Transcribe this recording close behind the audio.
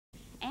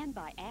and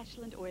by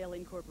Ashland Oil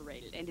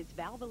Incorporated and its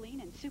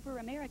Valvoline and Super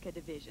America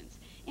divisions,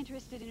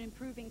 interested in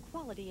improving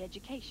quality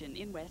education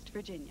in West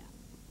Virginia.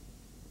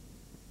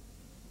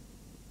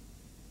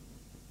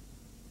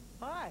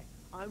 Hi,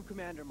 I'm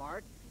Commander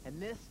Mark,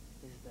 and this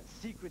is the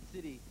Secret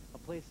City, a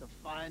place of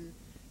fun,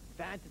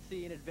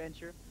 fantasy, and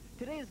adventure.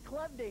 Today is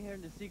Club Day here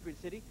in the Secret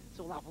City,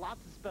 so we'll have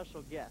lots of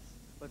special guests.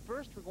 But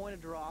first, we're going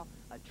to draw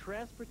a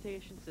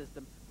transportation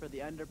system for the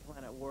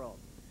underplanet world.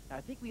 Now,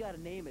 I think we got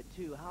to name it,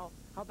 too. How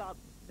about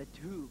the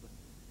tube?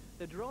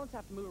 The drones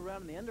have to move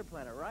around in the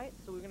underplanet, right?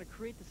 So we're going to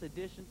create this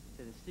addition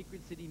to the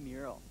Secret City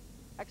mural.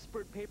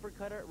 Expert paper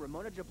cutter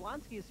Ramona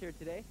Jablonski is here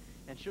today,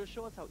 and she'll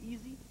show us how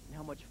easy and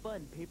how much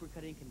fun paper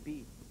cutting can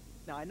be.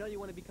 Now, I know you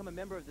want to become a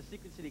member of the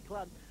Secret City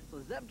Club, so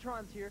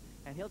Zebtron's here,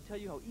 and he'll tell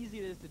you how easy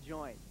it is to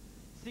join.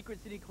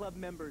 Secret City Club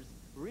members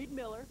Reed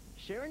Miller,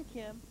 Sharon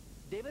Kim,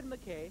 David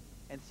McKay,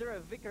 and Sarah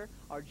Vicker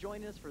are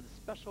joining us for the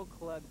special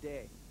Club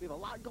Day. We have a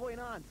lot going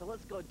on, so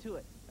let's go to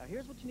it. Now,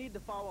 here's what you need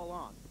to follow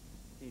along.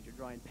 You need your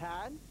drawing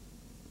pad,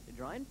 your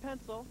drawing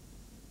pencil,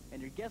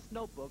 and your guest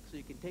notebook so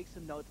you can take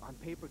some notes on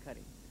paper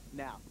cutting.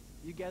 Now,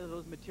 you gather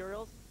those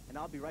materials, and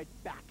I'll be right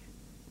back.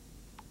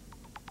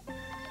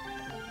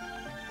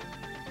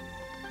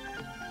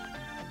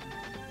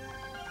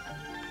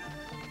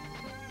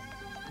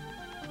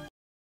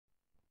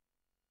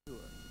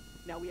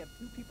 Now, we have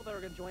two people that are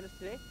going to join us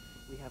today.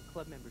 We have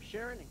club member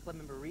Sharon and club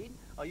member Reed.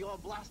 Are you all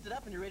blasted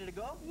up and you're ready to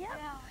go? Yep.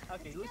 Yeah.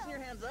 Okay, loosen your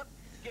hands up.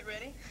 Get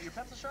ready. Are your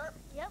pencil sharp?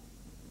 Yep.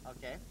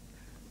 Okay.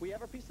 We have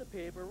our piece of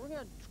paper. We're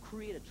going to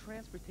create a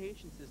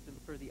transportation system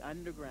for the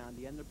underground,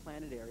 the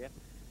underplanet area.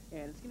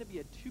 And it's going to be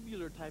a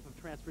tubular type of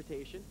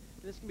transportation.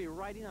 And it's going to be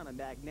riding on a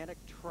magnetic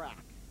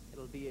track.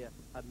 It'll be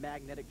a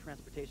magnetic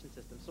transportation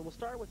system. So we'll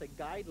start with a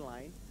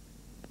guideline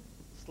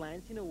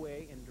slanting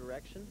away in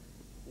direction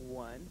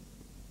 1,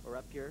 or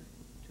up here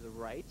to the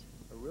right,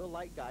 a real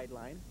light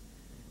guideline.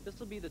 This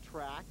will be the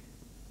track.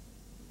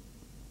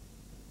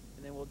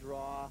 And then we'll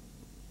draw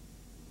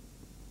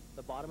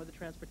the bottom of the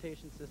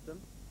transportation system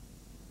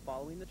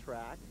following the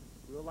track,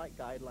 real light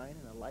guideline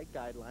and a light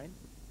guideline.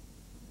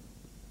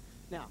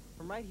 Now,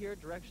 from right here,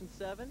 direction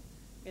 7,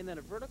 and then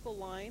a vertical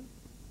line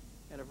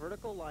and a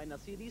vertical line. Now,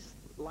 see, these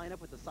line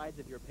up with the sides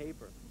of your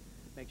paper.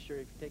 Make sure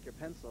if you take your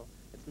pencil,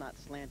 it's not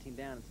slanting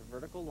down. It's a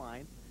vertical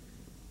line.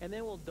 And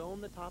then we'll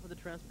dome the top of the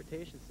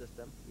transportation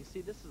system. You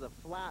see, this is a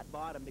flat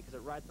bottom because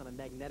it rides on a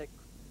magnetic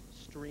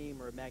stream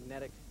or a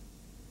magnetic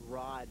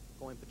rod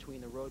going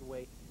between the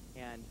roadway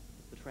and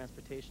the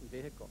transportation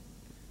vehicle.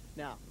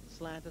 Now,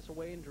 slant us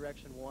away in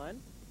direction 1.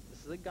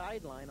 This is a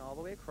guideline all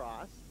the way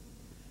across.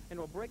 And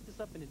we'll break this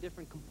up into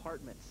different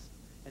compartments.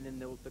 And then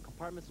the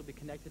compartments will be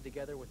connected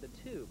together with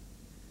a tube.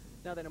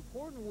 Now, that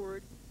important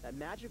word, that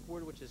magic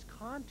word, which is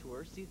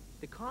contour, see,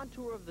 the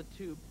contour of the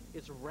tube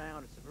is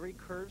round. It's a very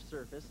curved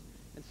surface.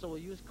 And so we'll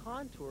use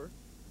contour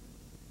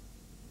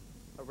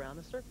around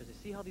the surface. You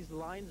see how these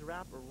lines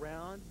wrap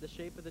around the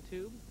shape of the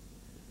tube?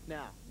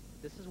 Now,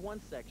 this is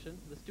one section.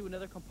 Let's do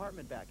another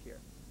compartment back here.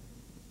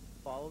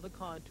 Follow the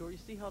contour. You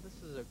see how this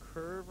is a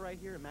curve right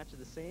here? It matches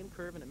the same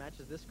curve and it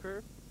matches this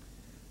curve.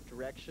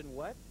 Direction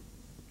what?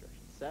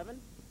 Direction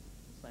 7.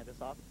 Slant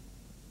us off.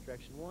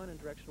 Direction 1 and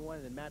direction 1,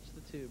 and then match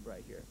the tube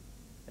right here.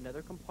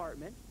 Another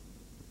compartment.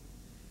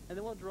 And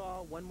then we'll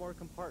draw one more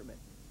compartment.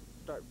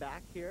 Start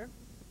back here.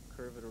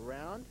 Curve it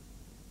around,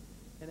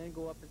 and then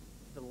go up to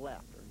the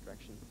left, or in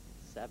direction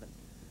 7.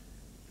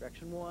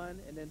 Direction 1,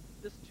 and then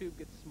this tube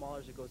gets smaller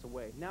as it goes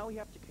away. Now we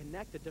have to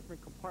connect the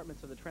different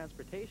compartments of the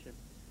transportation.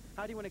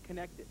 How do you want to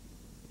connect it?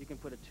 You can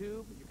put a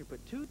tube, you can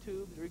put 2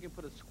 tubes, or you can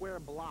put a square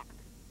block.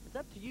 It's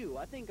up to you.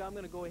 I think I'm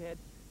going to go ahead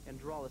and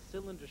draw a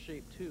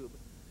cylinder-shaped tube.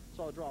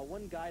 So I'll draw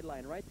one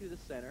guideline right through the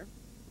center.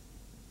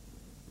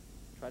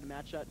 Try to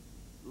match that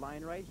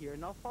line right here,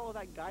 and I'll follow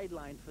that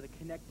guideline for the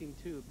connecting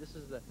tube. This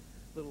is the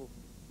little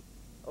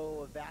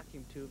a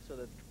vacuum tube so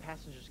that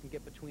passengers can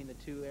get between the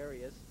two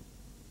areas.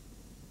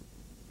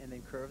 And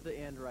then curve the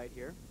end right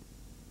here.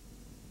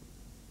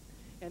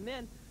 And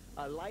then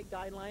a light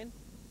guideline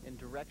in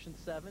direction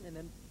 7, and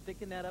then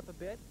thicken that up a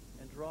bit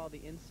and draw the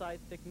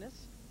inside thickness.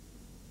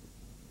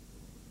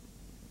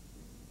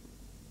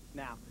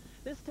 Now,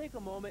 let's take a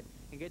moment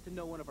and get to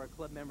know one of our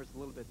club members a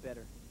little bit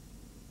better.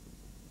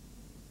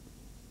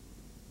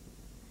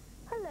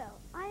 Hello,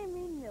 I am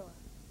Reed Miller.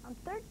 I'm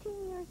 13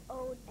 years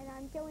old and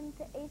I'm going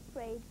to 8th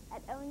grade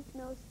at Owings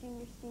Mills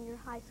Senior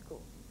High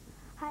School.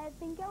 I have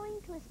been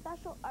going to a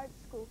special arts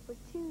school for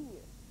 2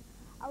 years.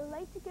 I would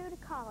like to go to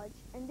college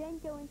and then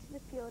go into the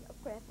field of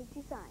graphic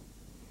design.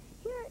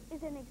 Here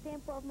is an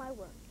example of my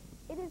work.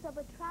 It is of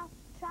a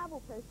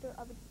travel poster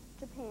of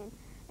Japan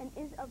and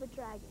is of a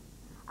dragon.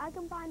 I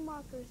combine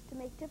markers to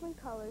make different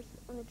colors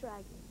on the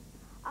dragon.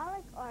 I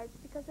like art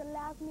because it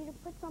allows me to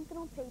put something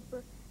on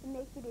paper and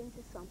make it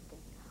into something.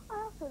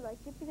 I also like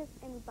it because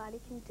anybody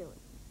can do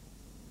it.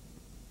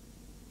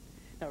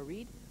 Now,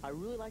 Reed, I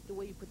really like the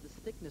way you put this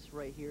thickness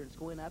right here. It's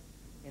going up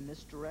in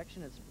this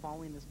direction. It's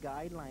following this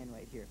guideline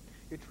right here.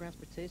 Your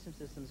transportation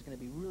system is going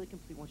to be really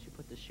complete once you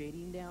put the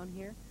shading down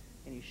here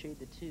and you shade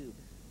the tube.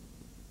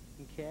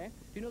 Okay.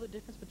 Do you know the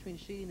difference between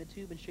shading a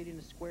tube and shading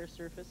a square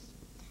surface?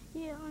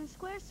 Yeah, on a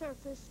square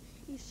surface,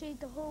 you shade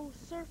the whole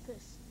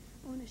surface.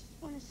 On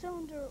a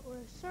cylinder or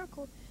a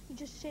circle, you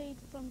just shade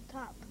from the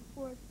top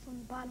or from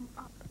the bottom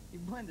up. You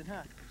blended,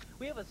 huh?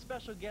 We have a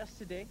special guest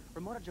today,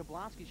 Ramona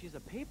Jablonski. She's a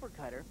paper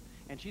cutter,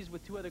 and she's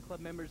with 2 other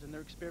club members, and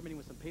they're experimenting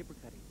with some paper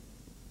cutting.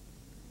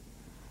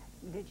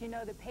 Did you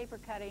know that paper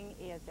cutting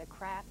is a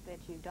craft that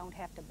you don't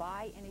have to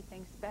buy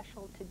anything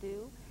special to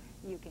do?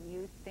 You can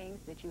use things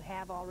that you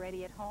have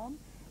already at home,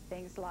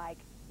 things like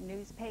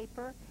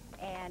newspaper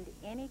and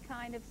any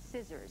kind of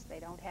scissors. They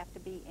don't have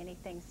to be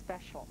anything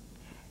special.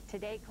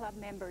 Today, club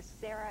members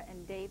Sarah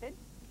and David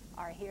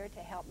are here to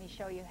help me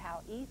show you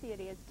how easy it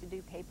is to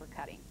do paper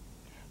cutting.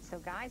 So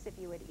guys, if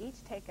you would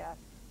each take a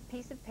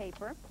piece of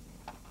paper,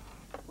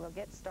 we'll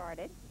get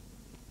started.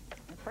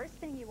 The first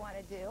thing you want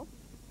to do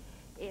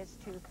is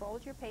to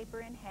fold your paper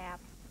in half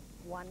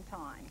one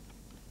time.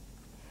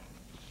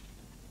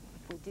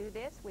 If we do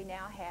this, we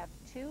now have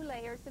 2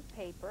 layers of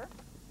paper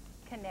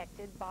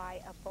connected by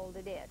a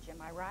folded edge.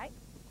 Am I right?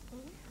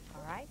 Mm-hmm.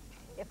 All right.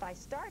 If I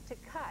start to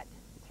cut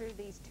through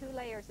these 2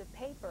 layers of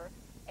paper,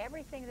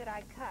 everything that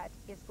I cut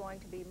is going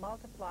to be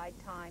multiplied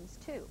times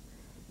 2.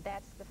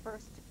 That's the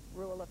first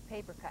rule of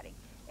paper cutting.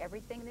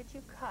 Everything that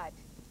you cut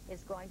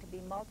is going to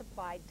be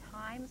multiplied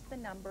times the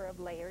number of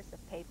layers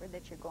of paper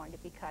that you're going to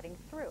be cutting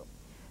through.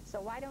 So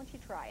why don't you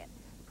try it?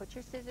 Put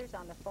your scissors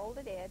on the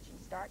folded edge and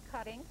start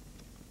cutting.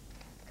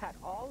 Cut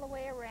all the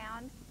way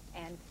around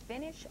and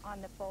finish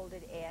on the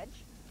folded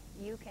edge.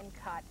 You can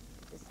cut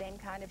the same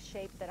kind of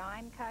shape that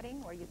I'm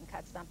cutting, or you can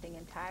cut something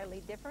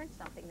entirely different,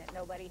 something that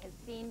nobody has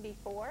seen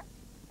before.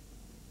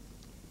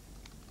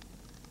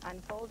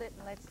 Unfold it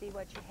and let's see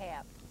what you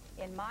have.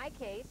 In my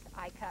case,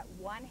 I cut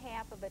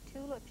 1/2 of a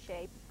tulip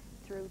shape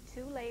through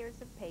 2 layers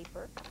of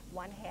paper.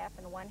 1/2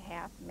 and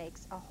 1/2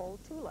 makes a whole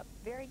tulip.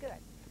 Very good.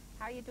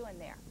 How are you doing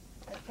there?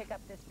 Let's pick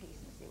up this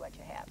piece and see what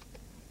you have.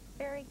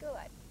 Very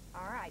good.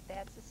 All right,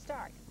 that's a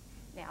start.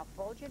 Now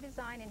fold your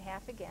design in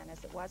half again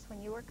as it was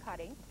when you were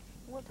cutting.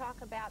 We'll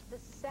talk about the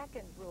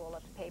second rule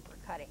of paper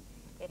cutting.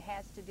 It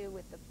has to do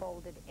with the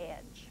folded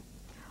edge.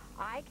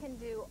 I can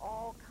do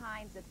all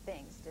kinds of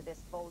things to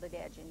this folded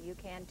edge, and you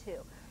can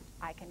too.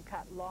 I can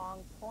cut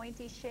long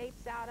pointy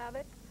shapes out of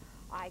it.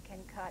 I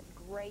can cut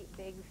great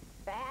big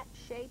fat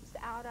shapes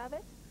out of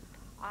it.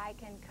 I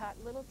can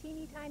cut little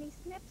teeny tiny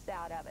snips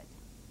out of it.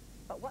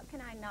 But what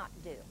can I not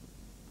do?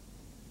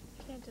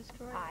 Can't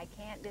destroy it. I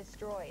can't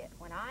destroy it.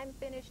 When I'm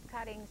finished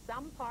cutting,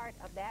 some part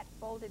of that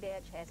folded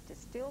edge has to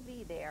still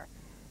be there,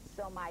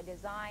 so my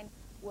design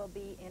will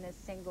be in a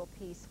single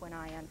piece when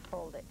I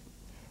unfold it.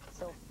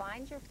 So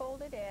find your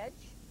folded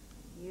edge,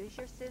 use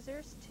your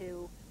scissors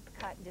to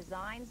cut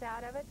designs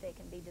out of it. They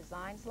can be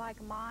designs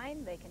like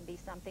mine. They can be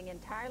something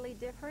entirely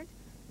different.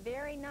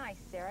 Very nice,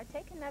 Sarah.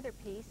 Take another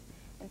piece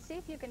and see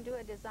if you can do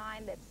a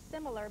design that's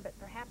similar but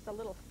perhaps a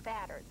little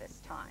fatter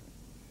this time.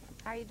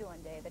 How are you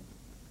doing, David?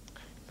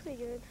 Pretty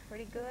good.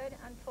 Pretty good.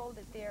 Unfold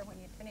it there when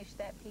you finish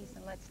that piece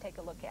and let's take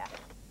a look at it.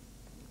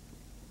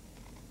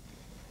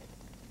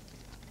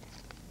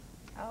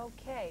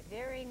 Okay,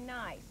 very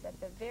nice.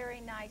 That's a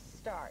very nice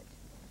start.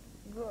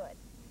 Good.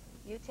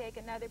 You take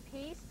another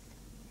piece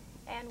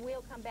and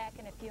we'll come back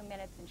in a few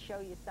minutes and show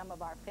you some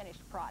of our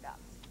finished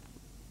products.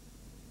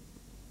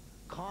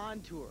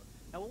 Contour.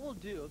 Now what we'll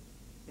do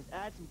is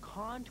add some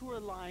contour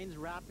lines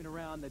wrapping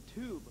around the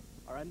tube,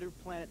 our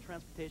underplanet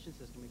transportation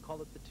system. We call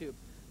it the tube.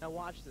 Now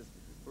watch this.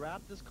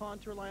 Wrap this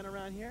contour line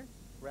around here.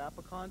 Wrap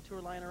a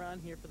contour line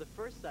around here for the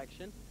first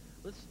section.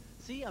 Let's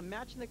see, I'm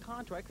matching the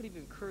contour. I could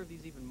even curve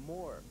these even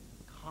more.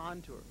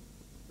 Contour.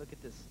 Look at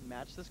this.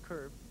 Match this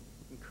curve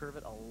and curve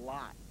it a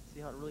lot. See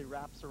how it really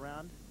wraps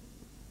around?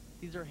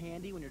 These are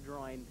handy when you're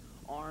drawing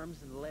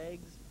arms and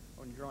legs,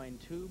 or when you're drawing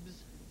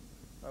tubes,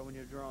 or when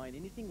you're drawing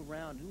anything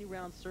round, any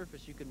round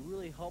surface. You can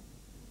really help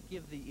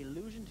give the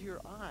illusion to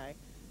your eye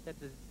that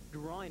the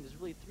drawing is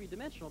really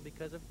 3-dimensional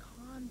because of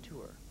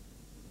contour.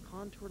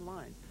 Contour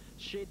lines.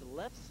 Shade the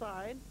left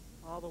side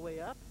all the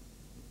way up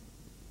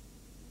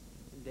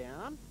and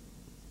down.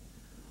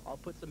 I'll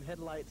put some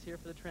headlights here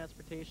for the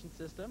transportation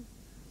system,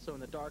 so in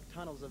the dark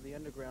tunnels of the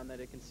underground that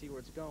it can see where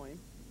it's going.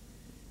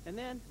 And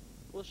then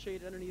we'll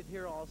shade underneath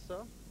here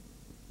also.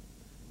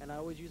 And I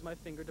always use my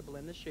finger to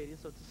blend the shading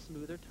so it's a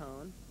smoother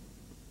tone.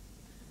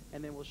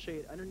 And then we'll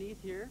shade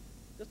underneath here,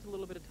 just a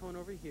little bit of tone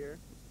over here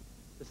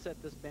to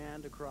set this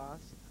band across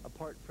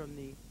apart from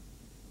the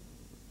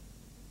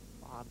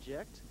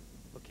object.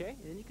 Okay,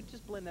 and then you can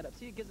just blend that up.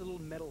 See, it gives a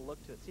little metal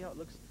look to it. See how it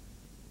looks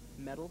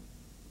metal?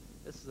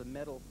 This is a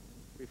metal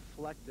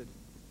reflective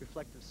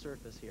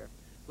surface here.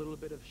 A little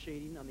bit of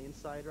shading on the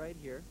inside right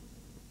here.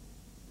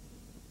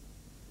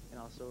 And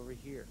also over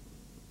here.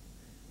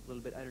 A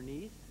little bit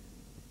underneath.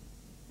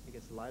 It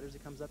gets lighter as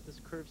it comes up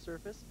this curved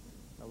surface.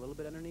 A little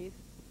bit underneath.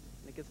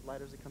 And it gets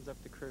lighter as it comes up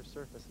the curved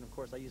surface. And of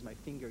course I use my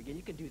finger again.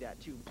 You can do that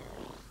too.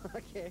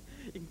 Okay,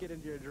 you can get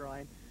into your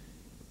drawing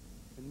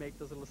and make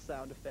those little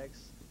sound effects.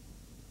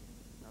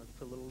 Now let's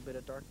put a little bit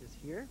of darkness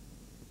here.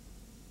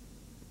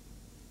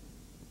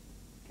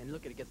 And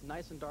look, it gets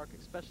nice and dark,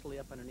 especially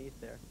up underneath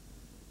there.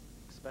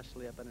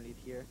 Especially up underneath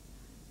here.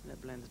 And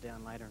it blends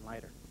down lighter and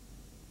lighter.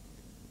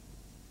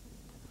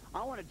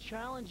 I want to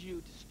challenge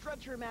you to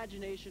stretch your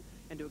imagination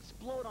and to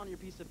explode on your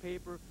piece of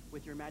paper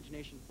with your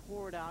imagination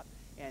poured out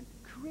and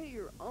create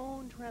your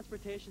own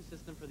transportation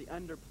system for the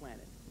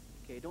underplanet.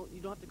 Okay, you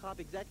don't have to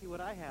copy exactly what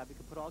I have. You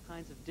can put all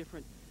kinds of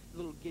different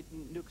little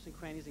nooks and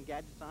crannies and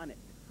gadgets on it.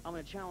 I'm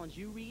going to challenge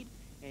you, Reed,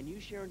 and you,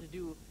 Sharon, to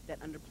do that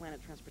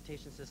underplanet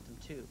transportation system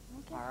too.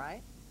 Okay. All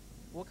right?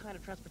 What kind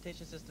of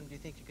transportation system do you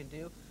think you can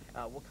do?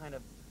 What kind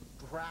of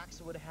racks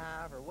it would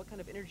have, or what kind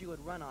of energy it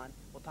would run on?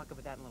 We'll talk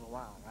about that in a little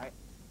while, all right?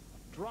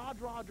 Draw,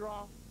 draw,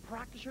 draw.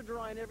 Practice your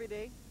drawing every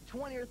day,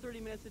 20 or 30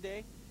 minutes a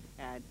day.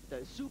 And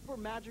the super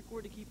magic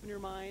word to keep in your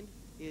mind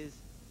is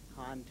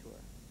contour.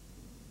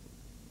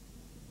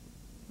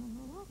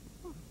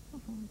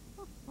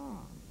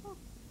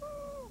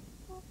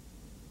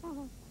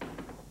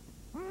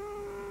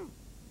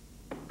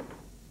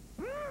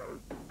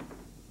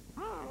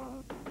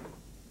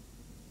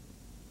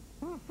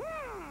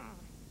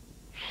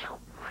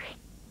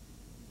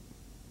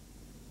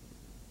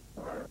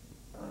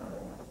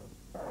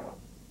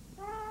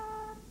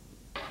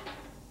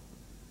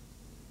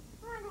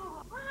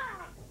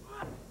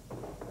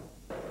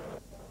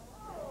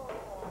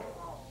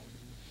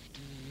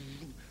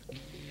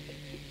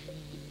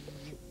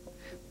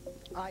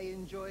 I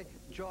enjoy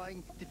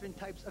drawing different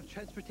types of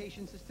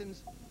transportation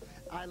systems.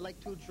 I like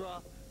to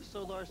draw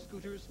solar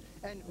scooters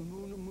and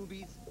moon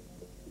movies.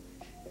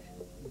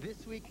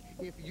 This week,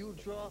 if you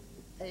draw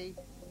a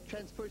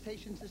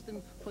transportation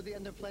system for the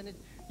underplanet,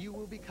 you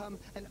will become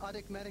an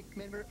automatic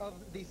member of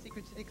the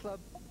Secret City Club.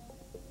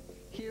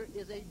 Here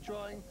is a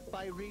drawing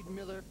by Reed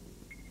Miller.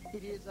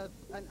 It is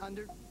an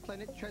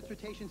underplanet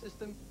transportation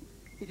system.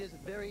 It is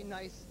very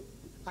nice.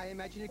 I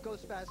imagine it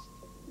goes fast.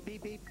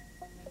 Beep, beep.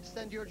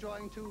 Send your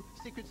drawing to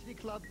Secret City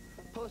Club,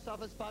 Post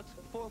Office Box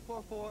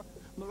 444,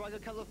 Monorail,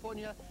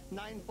 California,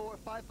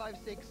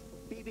 94556.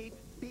 Beep, beep,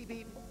 beep,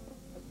 beep.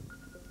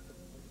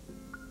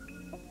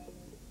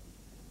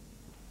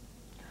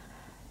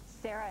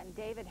 Sarah and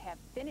David have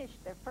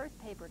finished their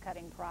first paper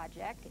cutting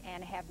project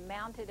and have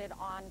mounted it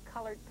on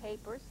colored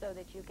paper so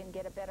that you can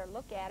get a better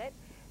look at it.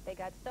 They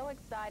got so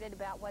excited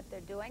about what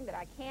they're doing that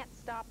I can't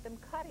stop them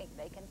cutting.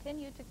 They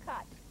continue to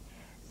cut.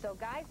 So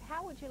guys,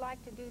 how would you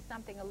like to do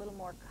something a little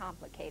more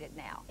complicated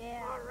now?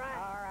 Yeah.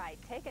 All right,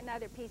 take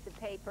another piece of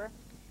paper,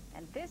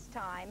 and this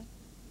time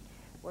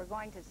we're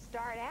going to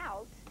start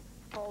out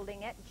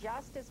folding it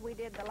just as we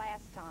did the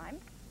last time.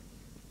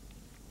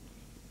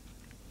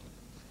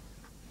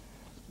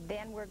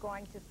 Then we're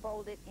going to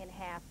fold it in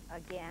half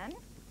again.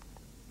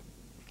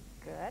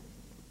 Good.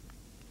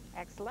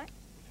 Excellent.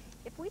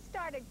 If we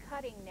started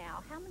cutting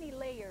now, how many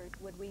layers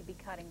would we be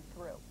cutting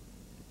through?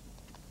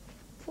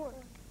 4.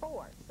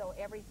 4. So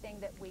everything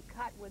that we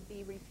cut would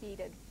be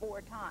repeated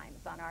 4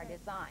 times on our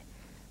design.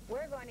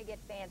 We're going to get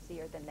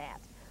fancier than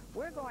that.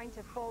 We're going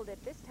to fold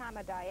it, this time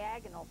a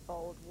diagonal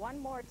fold, one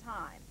more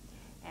time.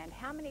 And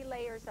how many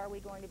layers are we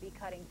going to be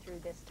cutting through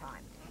this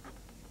time?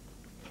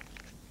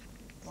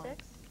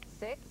 6.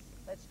 6?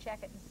 Let's check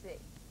it and see.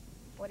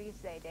 What do you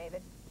say,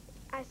 David?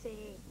 I say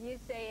 8. You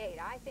say 8.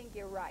 I think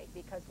you're right,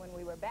 because when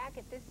we were back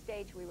at this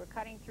stage, we were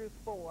cutting through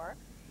 4,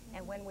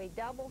 and when we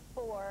double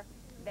 4,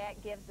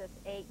 that gives us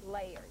 8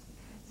 layers.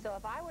 So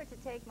if I were to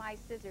take my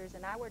scissors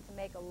and I were to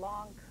make a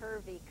long,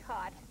 curvy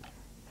cut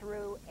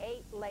through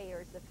 8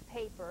 layers of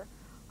paper,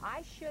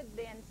 I should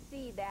then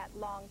see that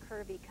long,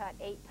 curvy cut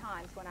 8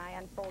 times when I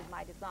unfold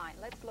my design.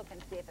 Let's look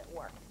and see if it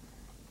worked.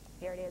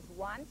 Here it is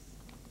once,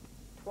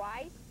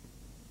 twice,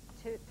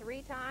 2,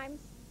 3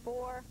 times,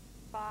 4,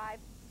 5,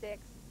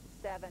 6,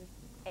 7,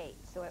 8.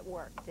 So it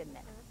worked, didn't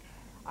it?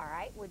 All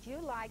right, would you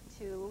like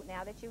to,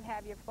 now that you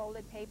have your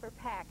folded paper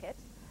packet,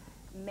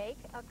 make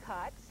a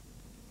cut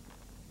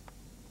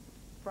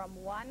from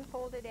one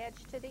folded edge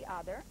to the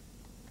other.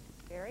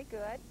 Very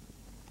good.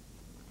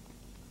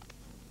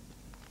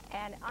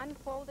 And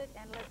unfold it,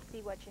 and let's see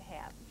what you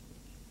have.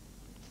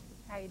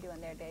 How are you doing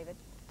there, David?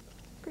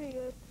 Pretty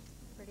good.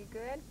 Pretty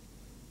good?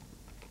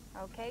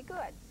 Okay,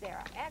 good.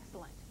 Sarah,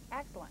 excellent,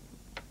 excellent.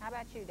 How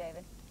about you,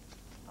 David?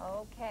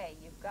 Okay,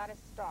 you've got to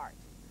start.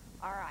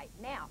 All right,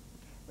 now,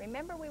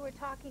 remember we were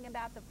talking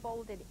about the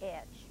folded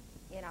edge.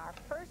 In our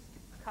first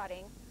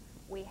cutting,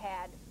 we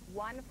had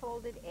one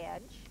folded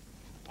edge,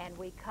 and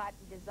we cut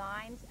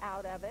designs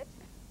out of it,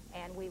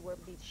 and we were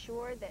be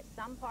sure that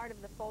some part of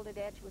the folded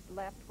edge was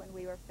left when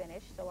we were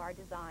finished, so our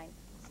design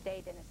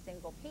stayed in a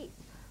single piece.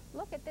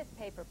 Look at this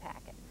paper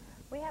packet.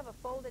 We have a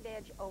folded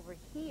edge over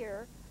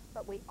here,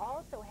 but we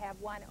also have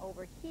one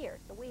over here,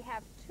 so we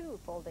have 2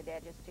 folded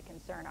edges to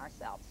concern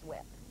ourselves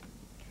with.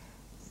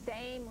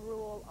 Same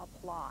rule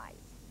applies.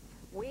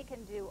 We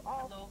can do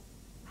all...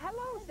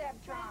 Hello,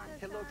 Zebtron.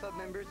 Hello, club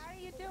members. How are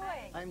you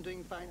doing? I'm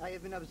doing fine. I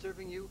have been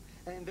observing you,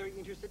 and I'm very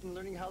interested in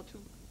learning how to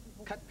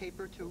cut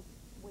paper, too.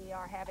 We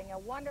are having a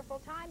wonderful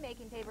time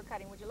making paper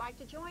cutting. Would you like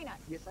to join us?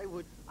 Yes, I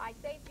would. I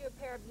saved you a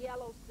pair of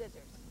yellow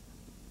scissors.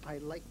 I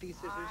like these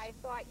scissors. I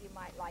thought you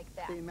might like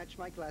that. They match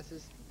my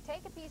glasses.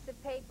 Take a piece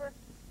of paper,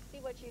 see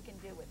what you can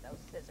do with those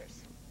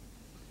scissors.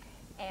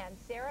 And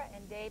Sarah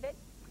and David,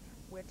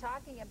 we're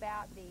talking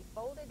about the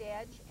folded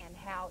edge and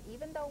how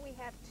even though we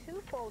have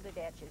two folded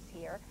edges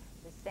here,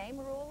 the same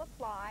rule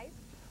applies.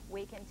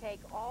 We can take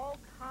all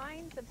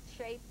kinds of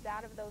shapes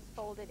out of those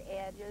folded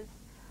edges,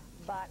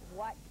 but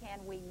what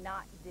can we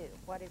not do?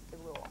 What is the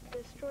rule?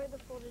 Destroy the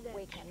folded edge.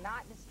 We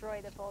cannot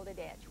destroy the folded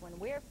edge. When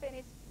we're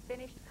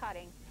finished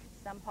cutting,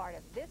 some part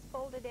of this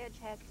folded edge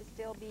has to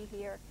still be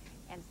here,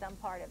 and some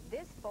part of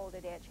this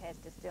folded edge has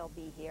to still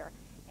be here.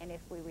 And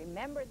if we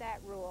remember that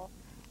rule,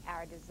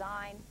 our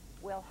design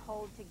will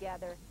hold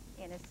together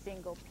in a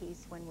single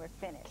piece when we're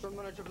finished.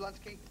 Ramona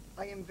Jablonski,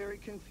 I am very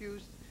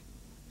confused.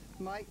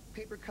 My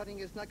paper cutting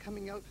is not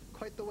coming out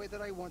quite the way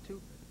that I want to.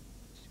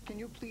 Can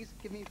you please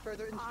give me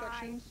further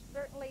instructions? I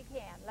certainly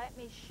can. Let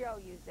me show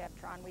you,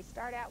 Zebtron. We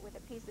start out with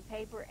a piece of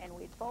paper and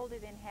we fold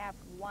it in half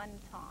one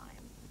time.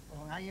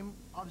 Oh, I am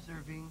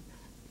observing.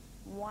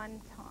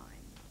 One time.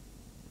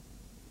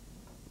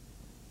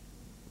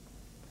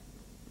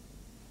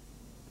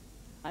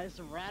 I have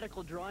some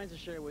radical drawings to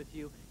share with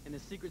you in the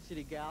Secret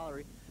City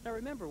Gallery. Now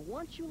remember,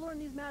 once you learn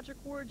these magic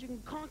words, you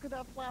can conquer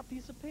that flat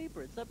piece of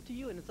paper. It's up to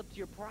you, and it's up to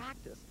your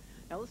practice.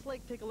 Now let's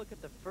take a look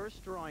at the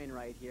first drawing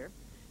right here.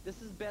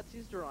 This is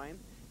Betsy's drawing,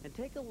 and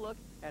take a look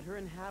at her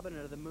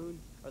inhabitant of the moon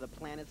or the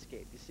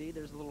planetscape. You see,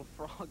 there's a little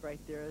frog right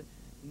there.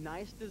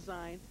 Nice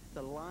design. It's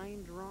a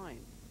line drawing,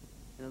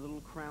 and the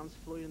little crown's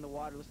floating in the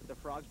water. Looks like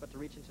the frog's about to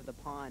reach into the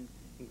pond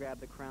and grab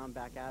the crown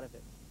back out of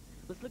it.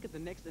 Let's look at the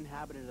next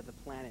inhabitant of the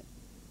planet.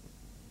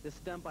 This is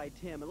done by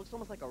Tim. It looks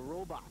almost like a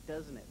robot,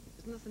 doesn't it?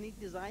 Isn't this a neat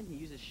design? He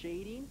uses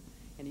shading,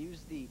 and he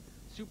used the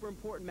super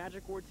important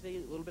magic word today,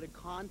 a little bit of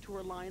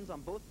contour lines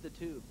on both the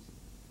tubes.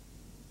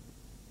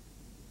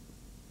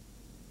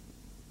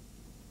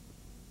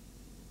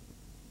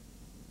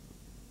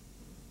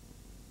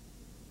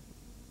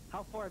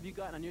 How far have you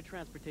gotten on your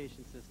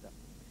transportation system?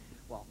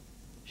 Well,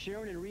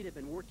 Sharon and Rita have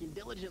been working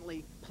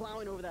diligently,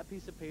 plowing over that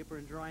piece of paper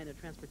and drawing a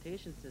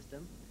transportation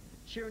system.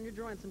 Sharon, you're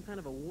drawing some kind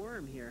of a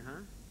worm here,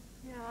 huh?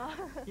 Yeah.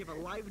 You have a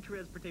live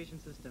transportation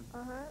system.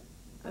 Uh-huh.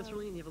 That's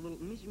really neat. You have a little,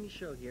 let me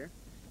show here.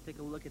 Take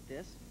a look at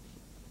this.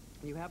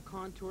 You have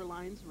contour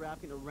lines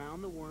wrapping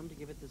around the worm to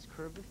give it this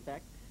curved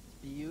effect. It's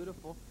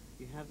beautiful.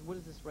 You have, what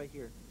is this right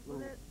here?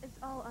 Well, it's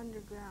all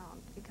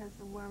underground because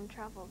the worm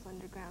travels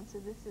underground, so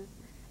this is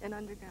an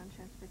underground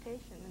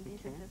transportation, and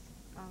these are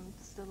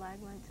just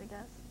stalagmites, I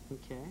guess,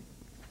 Okay.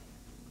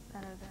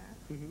 that are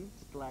there. Mm-hmm.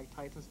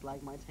 Stalactites and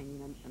stalagmites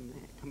hanging and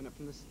coming up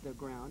from the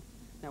ground.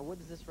 Now, what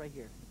is this right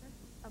here?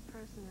 A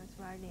person that's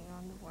riding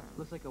on the worm.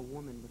 Looks like a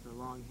woman with her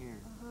long hair.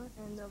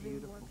 Uh-huh, and there'll be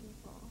more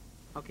people.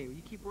 Okay, well,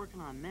 you keep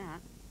working on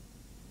that.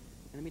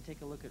 And let me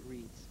take a look at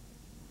Reed's.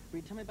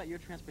 Reed, tell me about your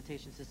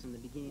transportation system, the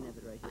beginning of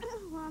it right here.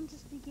 Well, I'm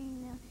just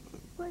beginning now.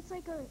 Well, it's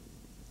like a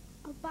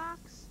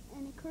box,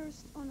 and it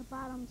curves on the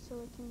bottom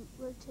so it can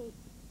rotate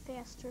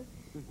faster.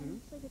 Mm-hmm.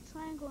 And it's like a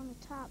triangle on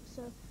the top,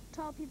 so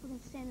tall people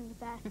can stand in the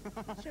back.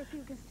 Short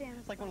people can stand in the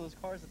It's like one of those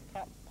cars at the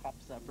top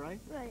pops up, right?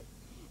 Right.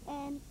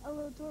 And a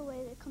little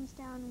doorway that comes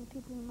down and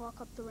people can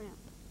walk up the ramp.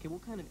 Okay,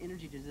 what kind of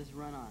energy does this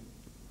run on?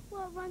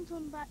 Well, it runs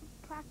on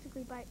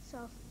practically by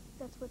itself.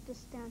 That's what this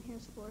down here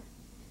is for.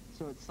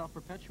 So it's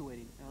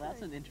self-perpetuating. Well,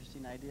 that's an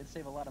interesting idea. It'd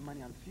save a lot of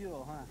money on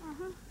fuel, huh?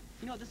 Uh-huh.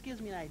 You know, this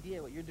gives me an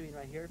idea. What you're doing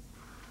right here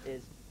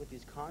is with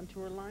these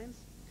contour lines.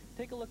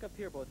 Take a look up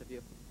here, both of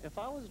you. If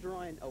I was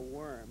drawing a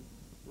worm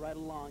right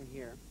along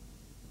here,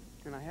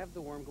 and I have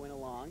the worm going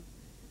along,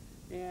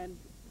 and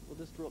we'll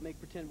just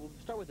pretend we'll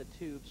start with a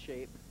tube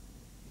shape.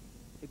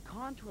 The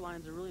contour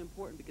lines are really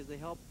important because they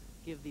help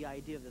give the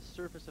idea of the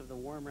surface of the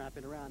worm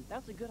wrapping around.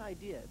 That's a good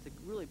idea. It's a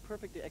really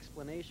perfect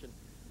explanation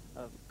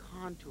of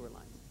contour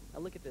lines. Now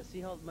look at this. See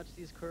how much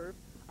these curve?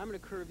 I'm going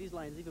to curve these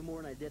lines even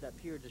more than I did up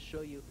here to show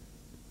you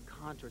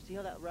contour. See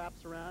how that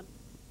wraps around?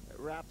 It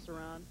wraps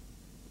around.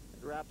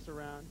 It wraps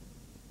around.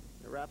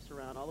 It wraps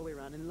around all the way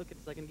around. And look,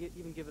 I can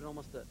even give it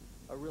almost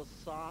a real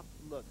soft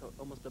look,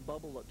 almost a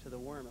bubble look to the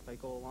worm if I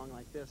go along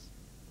like this.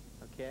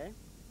 Okay?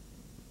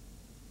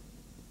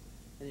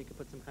 And you can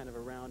put some kind of a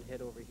round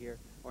head over here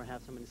or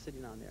have someone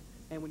sitting on there.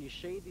 And when you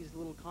shade these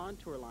little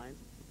contour lines,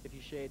 if you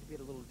get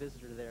a little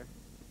visitor there,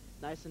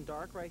 nice and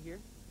dark right here,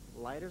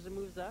 lighter as it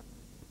moves up,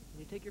 and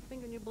you take your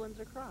finger and you blend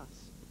it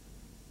across.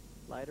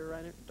 Lighter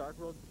right here, dark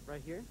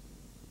right here,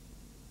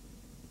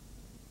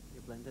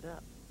 you blend it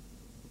up.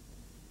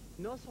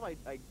 Notice how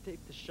I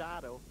take the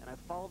shadow and I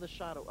follow the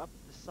shadow up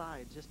the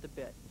side just a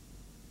bit.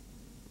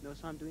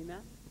 Notice how I'm doing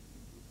that?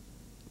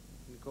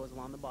 And it goes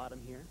along the bottom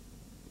here.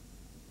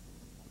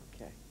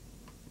 Okay.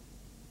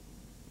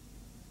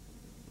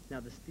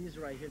 Now these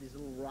right here, these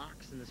little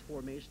rocks and this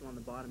formation on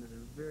the bottom is a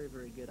very,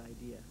 very good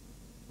idea.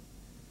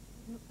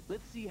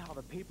 Let's see how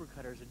the paper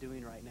cutters are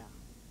doing right now.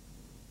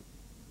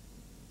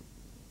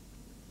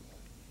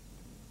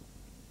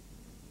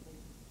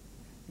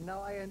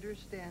 Now I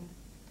understand.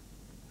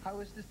 How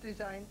is this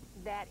design?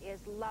 That is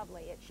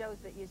lovely. It shows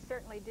that you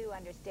certainly do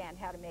understand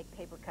how to make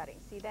paper cutting.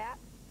 See that?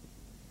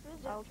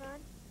 Good job, John.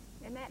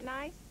 Isn't that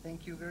nice?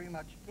 Thank you very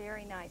much.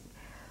 Very nice.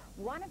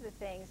 One of the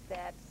things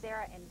that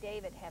Sarah and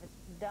David have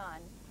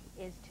done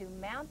is to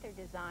mount their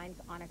designs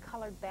on a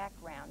colored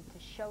background to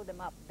show them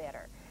up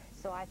better.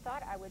 So I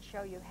thought I would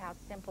show you how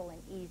simple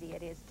and easy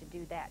it is to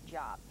do that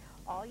job.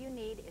 All you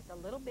need is a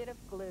little bit of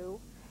glue,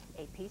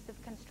 a piece of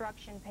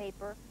construction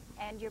paper,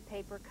 and your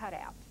paper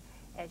cutout.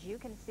 As you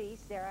can see,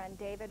 Sarah and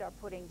David are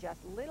putting just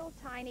little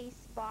tiny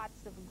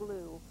spots of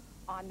glue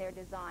on their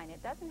design.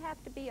 It doesn't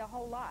have to be a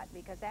whole lot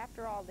because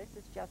after all, this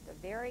is just a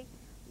very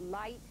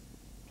light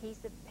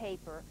piece of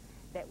paper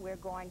that we're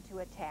going to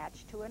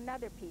attach to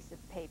another piece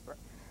of paper.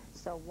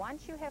 So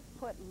once you have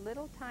put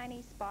little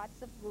tiny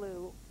spots of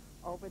glue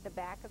over the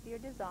back of your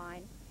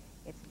design,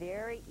 it's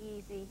very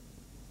easy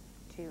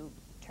to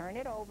turn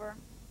it over,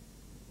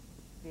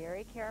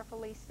 very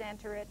carefully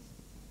center it,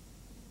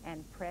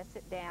 and press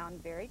it down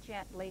very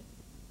gently.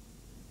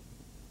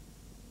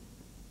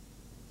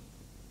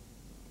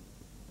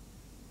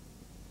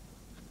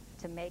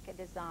 To make a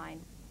design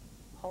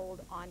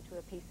hold onto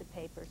a piece of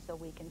paper so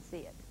we can see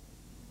it.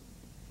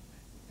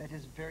 That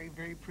is very,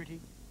 very pretty.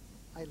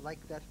 I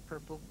like that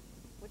purple.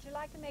 Would you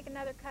like to make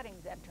another cutting,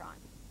 Zebtron?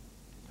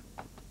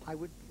 I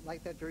would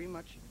like that very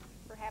much.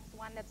 Perhaps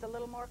one that's a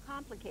little more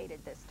complicated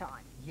this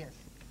time. Yes.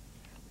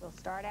 We'll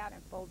start out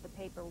and fold the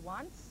paper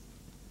once.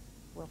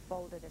 We'll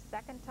fold it a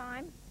second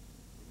time.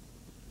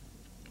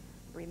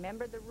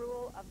 Remember the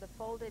rule of the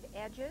folded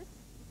edges.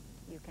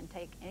 You can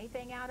take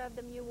anything out of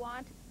them you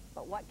want,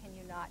 but what can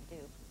you not do?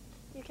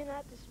 You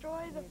cannot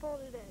destroy the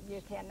folded edge.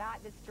 You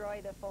cannot destroy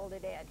the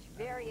folded edge.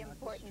 Very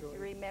important to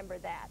remember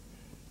that.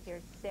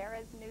 Here's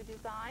Sarah's new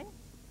design.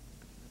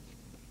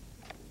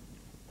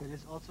 That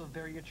is also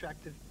very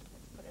attractive.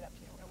 Let's put it up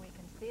here where we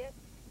can see it.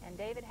 And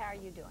David, how are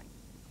you doing?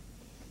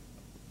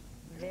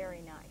 Very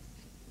nice.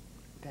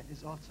 That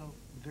is also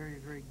very,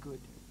 very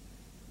good.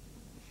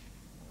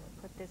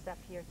 We'll put this up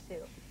here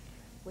too.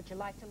 Would you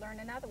like to learn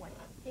another one?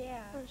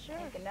 Yeah. Oh, sure.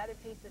 Take another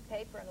piece of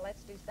paper and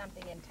let's do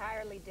something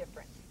entirely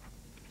different.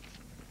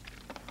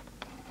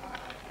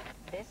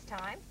 This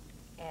time,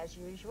 as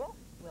usual,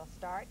 we'll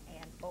start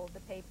and fold the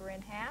paper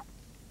in half.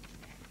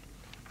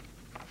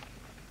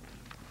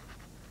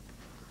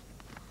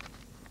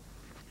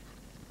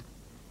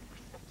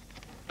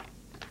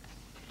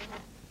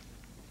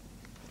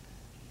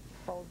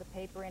 Fold the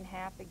paper in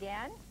half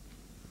again.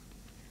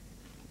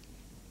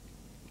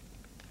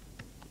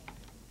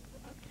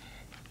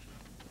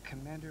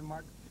 Commander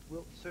Mark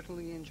will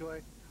certainly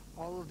enjoy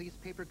all of these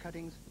paper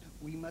cuttings.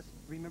 We must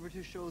remember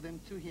to show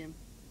them to him.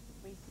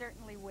 We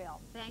certainly will.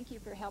 Thank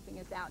you for helping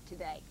us out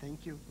today.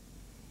 Thank you.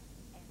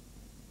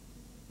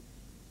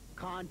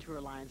 Contour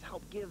lines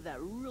help give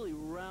that really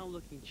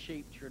round-looking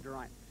shape to your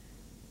drawing.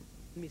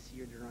 Let me see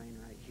your drawing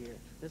right here.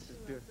 This is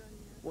beautiful.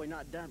 Boy,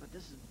 not done, but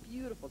this is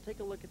beautiful.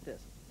 Take a look at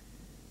this.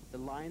 The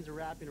lines are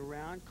wrapping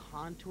around,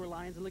 contour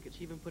lines, and look at,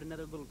 she even put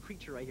another little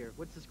creature right here.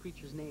 What's this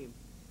creature's name?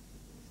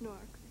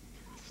 Snork.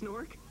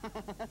 Snork?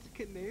 That's a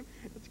good name.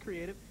 That's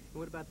creative. And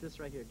what about this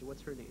right here?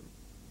 What's her name?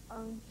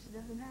 She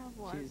doesn't have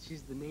one.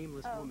 She's the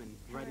nameless woman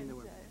writing the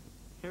word.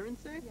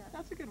 Heronsay? Yes.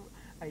 That's a good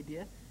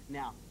idea.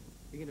 Now,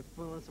 you're going to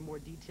fill in some more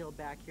detail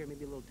back here,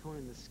 maybe a little tone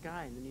in the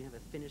sky, and then you have a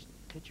finished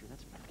picture.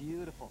 That's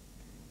beautiful.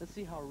 Let's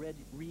see how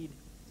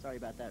sorry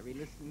about that, Reed.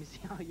 Let me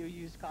see how you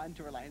use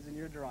contour lines in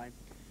your drawing.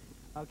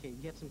 Okay,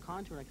 you have some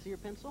contour lines. See your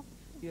pencil?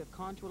 You have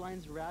contour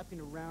lines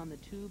wrapping around the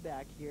tube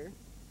back here.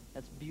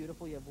 That's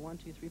beautiful. You have 1,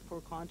 2, 3,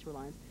 4 contour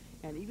lines.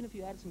 And even if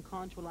you add some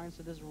contour lines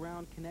to this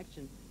round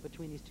connection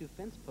between these two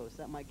fence posts,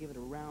 that might give it a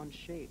round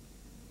shape.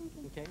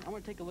 Okay? I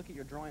want to take a look at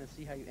your drawing and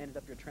see how you ended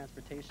up your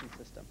transportation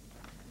system.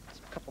 It's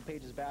a couple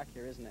pages back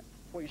here, isn't it?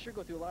 Boy, you sure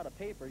go through a lot of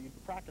paper. You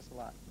practice a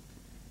lot.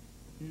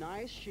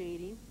 Nice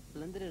shading.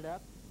 Blended it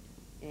up.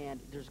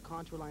 And there's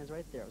contour lines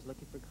right there. I was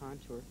looking for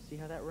contour. See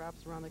how that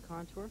wraps around the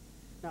contour?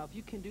 Now, if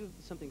you can do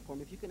something for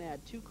me, if you can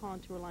add 2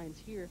 contour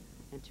lines here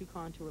and 2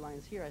 contour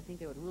lines here, I think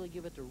that would really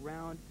give it the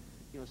round,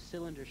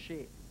 cylinder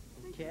shape.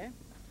 Okay?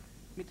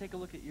 Let me take a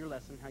look at your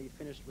lesson, how you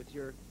finished with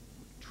your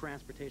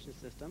transportation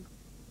system.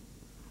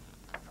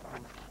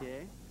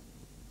 Okay.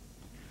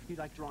 You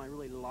like drawing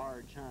really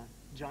large, huh?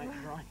 Giant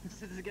drawings.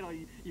 This is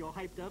getting you all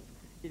hyped up.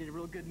 You get in a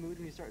real good mood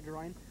when you start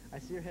drawing. I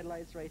see your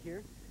headlights right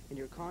here, and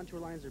your contour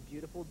lines are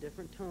beautiful,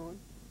 different tone.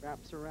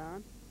 Wraps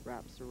around,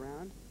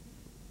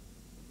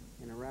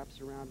 and it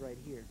wraps around right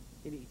here.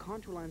 And the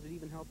contour lines would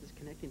even help this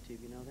connecting tube,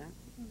 you know that?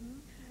 Mm-hmm.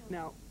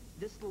 Now,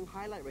 this little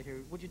highlight right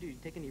here, what'd you do? You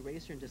take an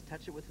eraser and just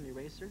touch it with an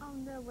eraser?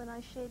 No, when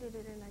I shaded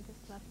it in, I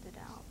just left it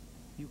out.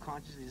 You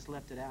consciously just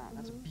left it out.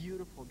 That's a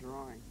beautiful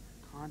drawing.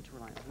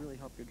 Contour lines really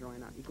help your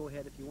drawing out. You go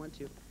ahead if you want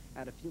to,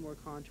 add a few more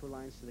contour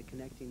lines to the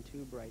connecting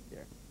tube right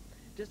there.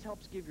 Just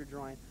helps give your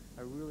drawing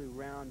a really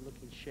round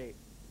looking shape.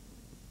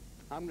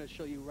 I'm going to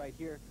show you right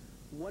here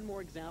one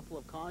more example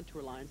of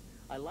contour lines.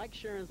 I like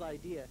Sharon's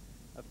idea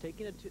of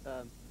taking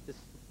this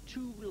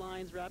 2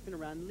 lines wrapping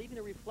around and leaving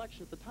a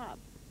reflection at the top.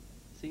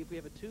 See, if we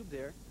have a tube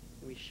there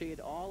and we shade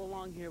all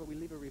along here but we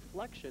leave a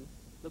reflection,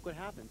 look what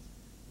happens.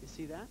 You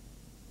see that?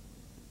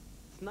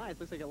 It's nice.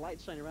 Looks like a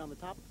light shining around the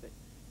top of it.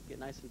 Get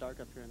nice and dark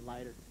up here and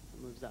lighter as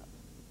it moves up.